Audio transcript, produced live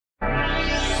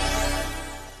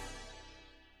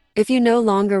If you no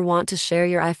longer want to share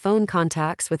your iPhone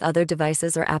contacts with other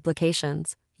devices or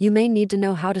applications, you may need to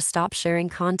know how to stop sharing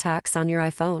contacts on your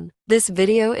iPhone. This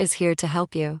video is here to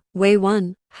help you. Way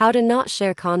 1. How to not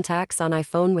share contacts on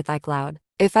iPhone with iCloud.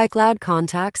 If iCloud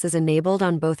Contacts is enabled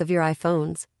on both of your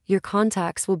iPhones, your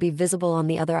contacts will be visible on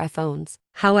the other iPhones.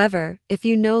 However, if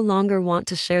you no longer want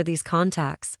to share these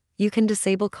contacts, you can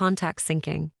disable contact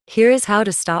syncing. Here is how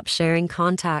to stop sharing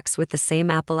contacts with the same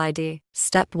Apple ID.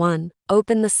 Step 1.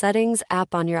 Open the Settings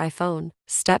app on your iPhone.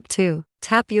 Step 2.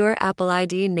 Tap your Apple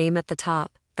ID name at the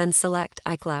top, then select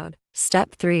iCloud.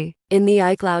 Step 3. In the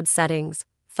iCloud settings,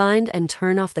 find and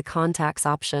turn off the contacts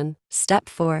option. Step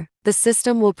 4. The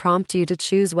system will prompt you to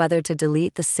choose whether to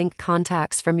delete the sync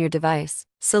contacts from your device.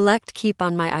 Select Keep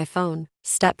on my iPhone.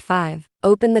 Step 5.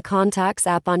 Open the Contacts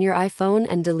app on your iPhone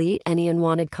and delete any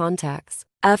unwanted contacts.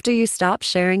 After you stop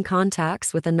sharing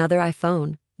contacts with another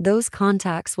iPhone, those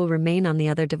contacts will remain on the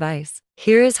other device.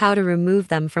 Here is how to remove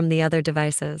them from the other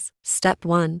devices. Step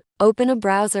 1. Open a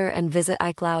browser and visit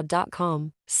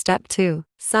iCloud.com. Step 2.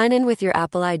 Sign in with your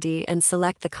Apple ID and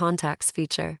select the Contacts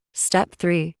feature. Step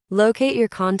 3. Locate your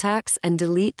contacts and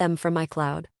delete them from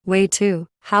iCloud. Way 2.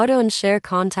 How to unshare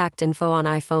contact info on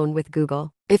iPhone with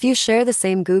Google. If you share the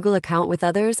same Google account with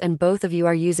others and both of you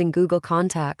are using Google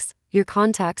Contacts, your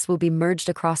contacts will be merged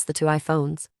across the two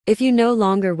iPhones. If you no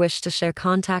longer wish to share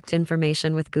contact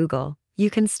information with Google, you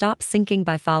can stop syncing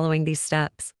by following these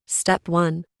steps. Step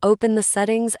 1. Open the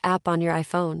Settings app on your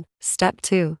iPhone. Step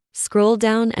 2. Scroll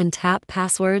down and tap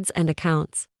Passwords and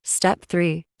Accounts. Step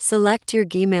 3. Select your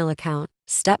Gmail account.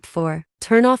 Step 4.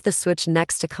 Turn off the switch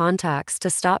next to Contacts to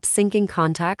stop syncing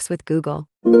contacts with Google.